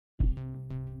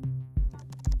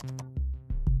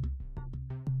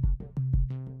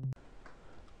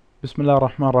بسم الله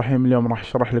الرحمن الرحيم. اليوم راح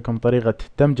اشرح لكم طريقة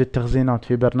دمج التخزينات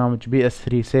في برنامج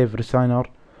PS3 Save Resigner.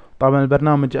 طبعا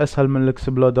البرنامج اسهل من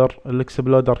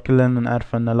الاكسبلودر كلنا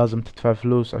نعرف انه لازم تدفع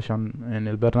فلوس عشان يعني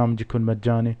البرنامج يكون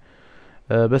مجاني.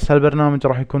 بس هالبرنامج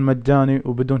راح يكون مجاني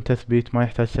وبدون تثبيت، ما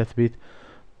يحتاج تثبيت.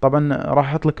 طبعا راح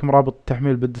احط لكم رابط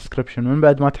التحميل بالدسكربشن. من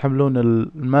بعد ما تحملون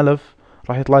الملف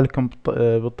راح يطلع لكم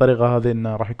بالطريقة هذه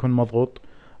انه راح يكون مضغوط.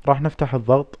 راح نفتح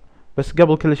الضغط. بس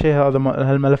قبل كل شيء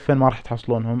هالملفين ما راح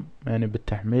تحصلونهم يعني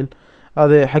بالتحميل.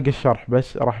 هذا حق الشرح،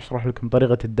 بس راح اشرح لكم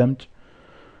طريقة الدمج.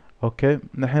 اوكي،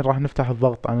 الحين راح نفتح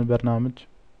الضغط عن البرنامج.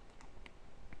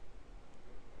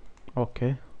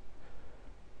 اوكي،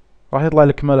 راح يطلع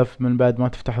لك ملف من بعد ما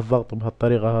تفتح الضغط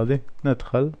بهالطريقة هذه.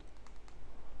 ندخل،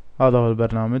 هذا هو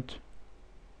البرنامج.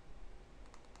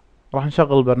 راح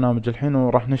نشغل البرنامج الحين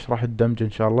وراح نشرح الدمج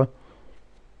ان شاء الله.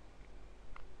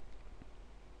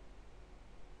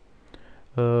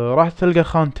 راح تلقى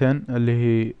خانتين اللي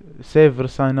هي سيف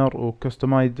ريساينر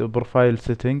وكستمايد بروفايل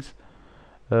سيتنجز.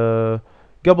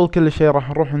 قبل كل شيء راح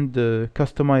نروح عند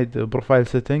كستمايد بروفايل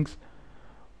سيتنجز،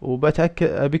 وبتأكد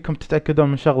ابيكم تتأكدون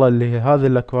من شغلة اللي هي هذه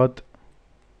الاكواد.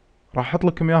 راح احط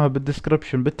لكم اياها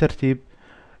بالدسكربشن بالترتيب.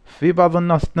 في بعض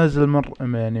الناس تنزل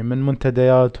من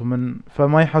منتديات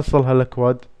فما يحصل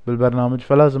هالاكواد بالبرنامج،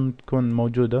 فلازم تكون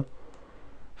موجودة.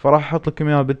 فراح احط لكم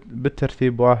اياها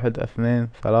بالترتيب: 1 2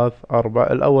 3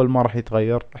 4. الاول ما راح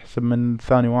يتغير، احسب من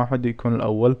ثاني واحد يكون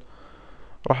الاول.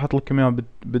 راح احط لكم اياها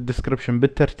بالدسكربشن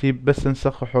بالترتيب، بس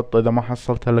انسخ وحط اذا ما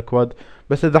حصلت الاكواد.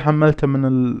 بس اذا حملته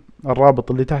من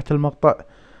الرابط اللي تحت المقطع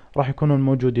راح يكونون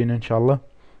موجودين ان شاء الله.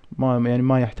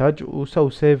 ما يحتاج.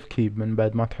 وسوي سيف كيب من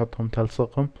بعد ما تحطهم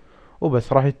تلصقهم،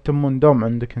 وبس راح يتمون دوم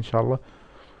عندك ان شاء الله.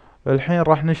 الحين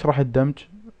راح نشرح الدمج.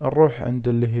 نروح عند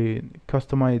اللي هي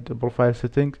Customized Profile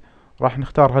Settings. راح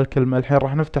نختار هالكلمة. الحين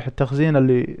راح نفتح التخزينة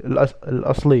اللي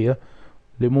الأصلية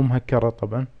اللي مو مهكرة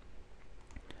طبعا.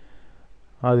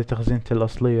 هذه تخزينتي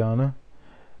الأصلية أنا.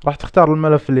 راح تختار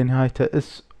الملف اللي نهايته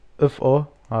SFO،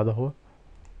 هذا هو.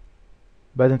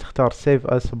 بعدين تختار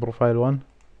Save As Profile 1.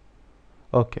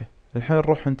 اوكي، الحين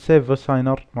نروح عند Save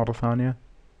Resigner مرة ثانية.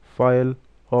 File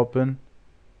Open.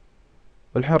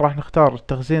 والحين راح نختار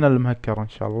التخزينة المهكرة ان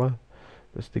شاء الله.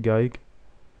 بس دقايق.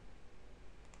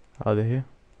 هذه هي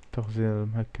التخزينة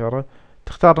المهكرة.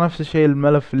 تختار نفس الشيء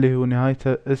الملف اللي هو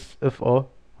نهايته SFO،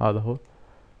 هذا هو.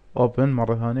 Open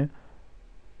مرة ثانية.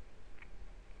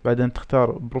 بعدين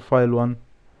تختار بروفايل 1.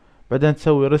 بعدين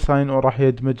تسوي ريساين وراح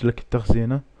يدمج لك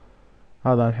التخزينة.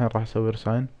 هذا الحين راح اسوي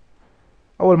ريساين.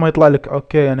 اول ما يطلع لك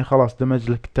اوكي يعني خلاص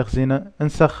دمج لك التخزينة،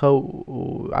 انسخها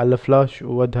وعلى فلاش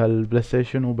وودها البلاي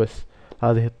ستيشن وبس.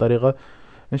 هذه الطريقة.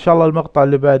 ان شاء الله المقطع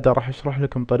اللي بعده راح اشرح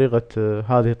لكم طريقة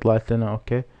هذه طلعت لنا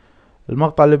اوكي.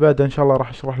 المقطع اللي بعده ان شاء الله راح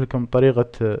اشرح لكم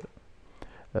طريقة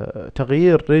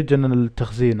تغيير ريجن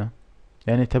التخزينة.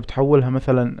 يعني تبي تحولها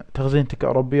مثلا تخزينتك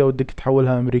اوروبية ودك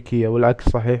تحولها امريكية والعكس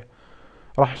صحيح.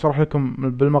 راح اشرح لكم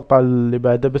بالمقطع اللي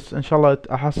بعده، بس ان شاء الله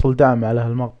احصل دعم على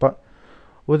هالمقطع.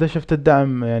 واذا شفت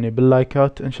الدعم يعني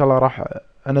باللايكات ان شاء الله راح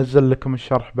انزل لكم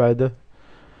الشرح بعده.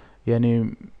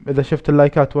 يعني اذا شفت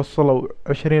اللايكات وصلوا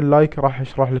 20 لايك راح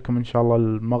اشرح لكم ان شاء الله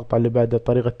المقطع اللي بعده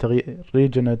طريقة تغيير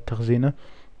ريجن التخزينة.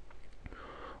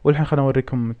 والحين خلنا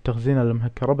اوريكم التخزينة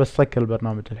المهكرة. بس سكر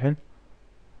البرنامج الحين.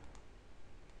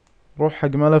 روح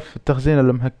حق ملف التخزينة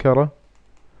المهكرة.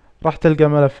 راح تلقى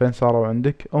ملفين صاروا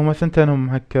عندك، هما ثنتين هم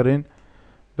مهكرين،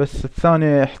 بس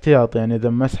الثانية احتياط. يعني اذا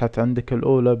مسحت عندك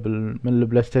الاولى من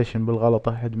البلاي ستيشن بالغلط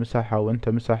احد مسحها وانت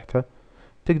مسحتها،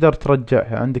 تقدر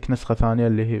ترجعها. عندك نسخة ثانية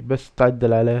اللي هي بس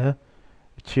تعدل عليها،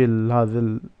 تشيل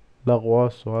هذه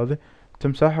الاغواص وهذه،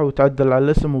 تمسحها وتعدل على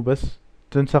الاسم وبس.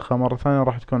 تنسخها مرة ثانية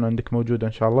راح تكون عندك موجودة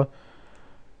ان شاء الله.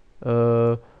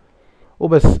 أه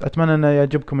وبس اتمنى انه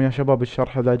يعجبكم يا شباب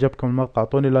الشرح. اذا عجبكم المقطع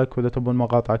اعطوني لايك، واذا تبون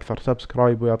مقاطع اكثر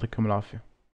سبسكرايب، ويعطيكم العافية.